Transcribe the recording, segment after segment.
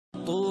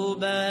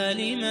طوبى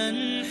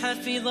لمن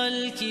حفظ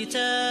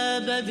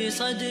الكتاب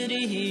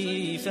بصدره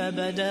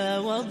فبدا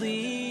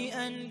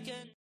وضيئا.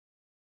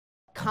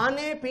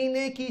 کھانے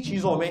پینے کی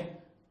چیزوں میں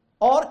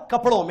اور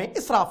کپڑوں میں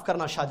اسراف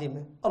کرنا شادی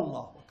میں، اللہ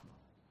اکبر.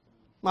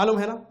 معلوم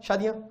ہے نا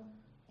شادیاں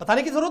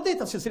بتانے کی ضرورت نہیں،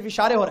 تفصیل صرف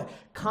اشارے ہو رہے ہیں.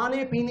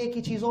 کھانے پینے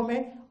کی چیزوں میں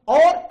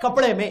اور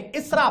کپڑے میں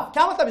اسراف.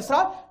 کیا مطلب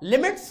اسراف؟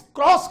 لمٹس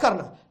کراس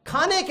کرنا.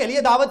 کھانے کے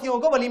لیے دعوتیوں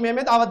کو ولیمے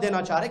میں دعوت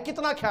دینا چاہ رہے،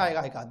 کتنا کھائے گا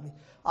ایک آدمی؟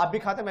 آپ بھی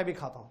کھاتے میں بھی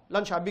کھاتا ہوں،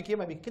 لنچ آپ بھی کیے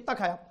میں بھی. کتنا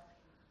کھایا؟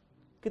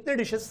 کتنے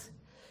ڈشز؟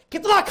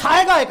 کتنا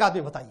کھائے گا ایک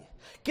آدمی بتائیے؟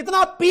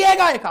 کتنا پیے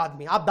گا ایک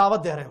آدمی؟ آپ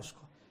دعوت دے رہے ہیں اس کو.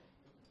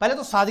 پہلے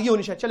تو سادگی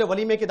ہونی چاہیے. چلے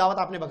ولیمے کی دعوت،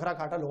 آپ نے بکرا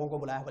کاٹا، لوگوں کو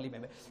بلایا ولیمے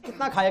میں،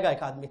 کتنا کھائے گا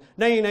ایک آدمی؟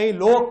 نہیں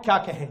لوگ کیا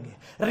کہیں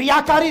گے.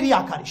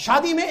 ریاکاری.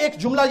 شادی میں ایک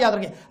جملہ یاد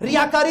رکھیں،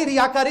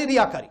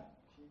 ریاکاری.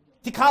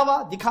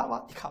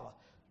 دکھاوا.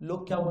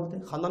 لوگ کیا بولتے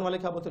ہیں، خاندان والے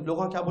کیا بولتے ہیں،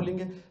 لوگوں کیا بولیں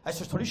گے،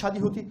 ایسے تھوڑی شادی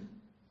ہوتی.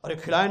 اور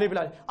کھلائے نہیں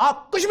پلائے،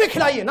 آپ کچھ بھی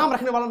کھلائیے، نام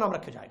رکھنے والا نام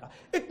رکھے جائے گا.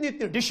 اتنی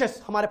ڈشز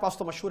ہمارے پاس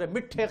تو مشہور ہے،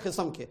 میٹھے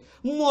قسم کے،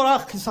 مورا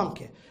قسم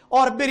کے،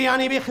 اور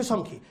بریانی بھی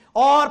قسم کی،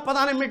 اور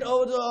پتہ نہیں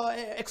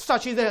ایکسٹرا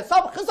چیزیں ہیں،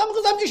 سب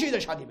قسم کی چیزیں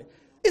شادی میں.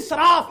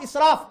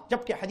 اسراف.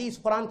 جبکہ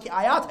حدیث قرآن کی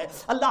آیات ہے،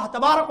 اللہ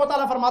تبارک و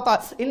تعالیٰ فرماتا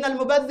ہے ان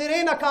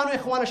المبذرین کانوا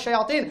اخوان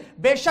الشیاطین.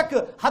 بے شک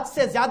حد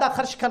سے زیادہ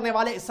خرچ کرنے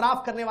والے،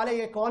 اسراف کرنے والے،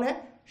 یہ کون ہے؟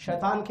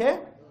 شیطان کے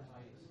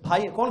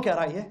بھائی. کون کہہ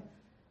رہا ہے یہ؟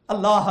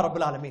 اللہ رب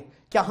العالمین.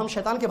 کیا ہم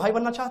شیطان کے بھائی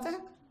بننا چاہتے ہیں؟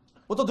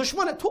 وہ تو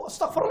دشمن ہے.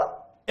 استغفر اللہ،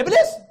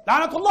 ابلیس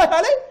لعنت اللہ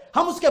علیہ.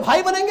 ہم اس کے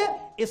بھائی بنیں گے؟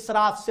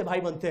 اسراف سے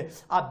بھائی بنتے ہیں.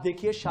 آپ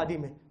دیکھیے شادی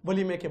میں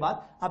ولیمے کے بعد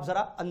آپ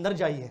ذرا اندر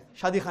جائیے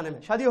شادی خانے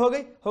میں. شادی ہو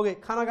گئی،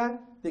 کھانا کھائیں،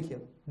 دیکھیے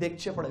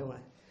دیگچے پڑے ہوئے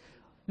ہیں.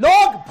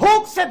 لوگ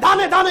بھوک سے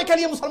دانے کے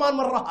لیے مسلمان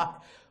مر رہا ہے.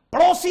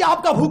 پڑوسی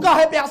آپ کا بھوکا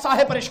ہے، پیاسا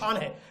ہے،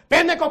 پریشان ہے،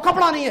 پہننے کو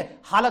کپڑا نہیں ہے.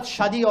 حالت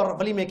شادی اور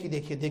ولیمے کی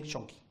دیکھیے،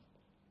 دیگچوں کی.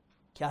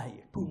 کیا ہے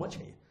یہ؟ ٹو مچ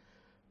ہے یہ.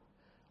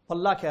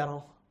 اللہ کہہ رہا ہوں،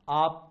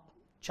 آپ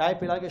چائے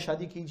پلا کے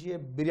شادی کیجئے،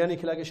 بریانی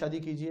کھلا کے شادی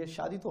کیجئے.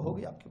 شادی تو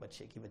ہوگی آپ کے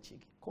بچے کی.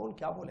 کون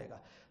کیا بولے گا،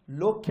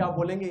 لوگ کیا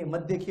بولیں گے، یہ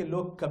مت دیکھیے.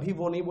 لوگ کبھی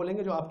وہ نہیں بولیں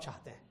گے جو آپ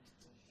چاہتے ہیں.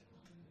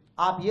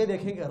 آپ یہ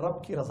دیکھیں کہ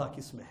رب کی رضا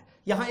کس میں ہے.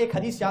 یہاں ایک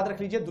حدیث یاد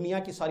رکھ لیجئے، دنیا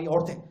کی ساری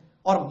عورتیں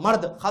اور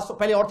مرد، خاص طور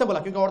پہلے عورتیں بولا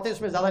کیونکہ عورتیں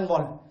اس میں زیادہ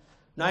انوالو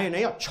ہیں.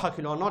 نہیں اچھا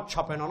کھلانا،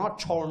 اچھا پہنانا،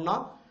 اچھا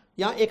اوڑھنا.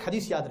 یہاں ایک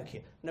حدیث یاد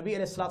رکھیے، نبی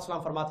علیہ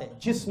السلام فرماتے ہیں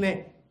جس نے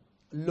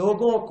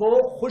لوگوں کو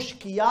خوش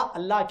کیا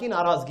اللہ کی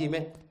ناراضگی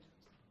میں.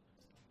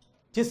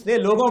 جس نے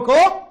لوگوں کو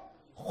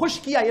خوش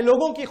کیا، یہ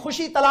لوگوں کی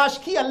خوشی تلاش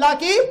کی اللہ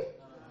کی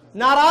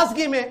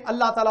ناراضگی میں،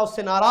 اللہ تعالیٰ اس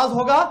سے ناراض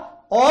ہوگا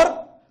اور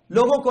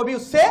لوگوں کو بھی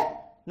اس سے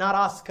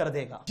ناراض کر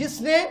دے گا. جس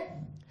نے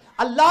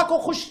اللہ کو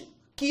خوش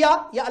کیا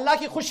یا اللہ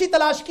کی خوشی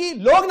تلاش کی،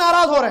 لوگ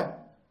ناراض ہو رہے ہیں،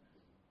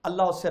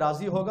 اللہ اس سے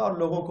راضی ہوگا اور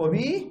لوگوں کو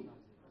بھی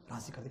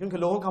راضی کر دے گا، کیونکہ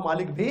لوگوں کا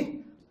مالک بھی.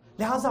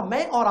 لہٰذا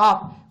میں اور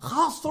آپ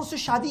خاص طور سے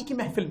شادی کی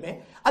محفل میں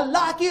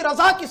اللہ کی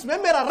رضا کس میں،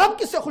 میرا رب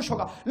کس سے خوش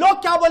ہوگا،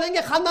 لوگ کیا بولیں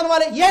گے، خاندان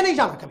والے، یہ نہیں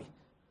جانا کبھی.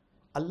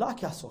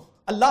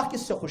 اللہ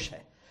کس سے خوش ہے،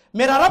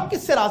 میرا رب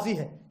کس سے راضی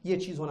ہے، یہ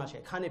چیز ہونا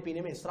چاہیے. کھانے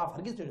پینے میں اسراف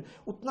ہرگز نہیں.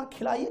 اتنا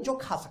کھلائیے جو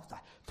کھا سکتا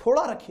ہے،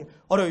 تھوڑا رکھیے.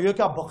 اور یہ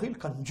کیا بخیل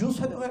کنجوس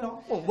ہے،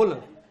 بول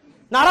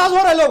ناراض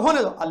ہو رہے لوگ،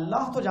 ہونے دو.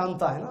 اللہ تو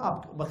جانتا ہے نا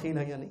آپ بخیل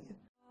ہیں یا نہیں ہے.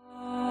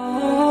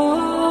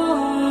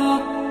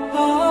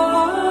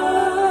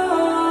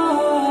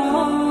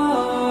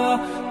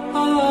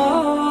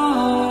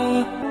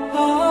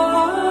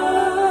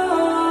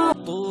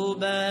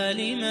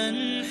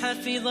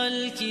 حفظ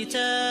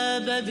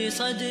الكتاب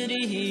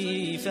بصدره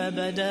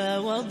فبدا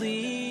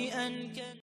وضيئا.